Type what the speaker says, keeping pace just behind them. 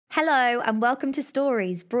Hello and welcome to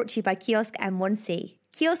Stories, brought to you by Kiosk N1C.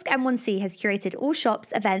 Kiosk N1C has curated all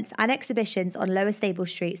shops, events and exhibitions on Lower Stable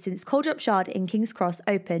Street since Coldrop Yard in King's Cross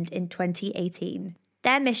opened in 2018.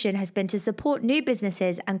 Their mission has been to support new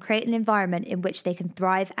businesses and create an environment in which they can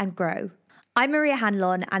thrive and grow. I'm Maria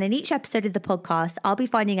Hanlon, and in each episode of the podcast, I'll be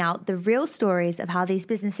finding out the real stories of how these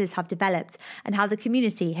businesses have developed and how the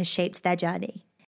community has shaped their journey.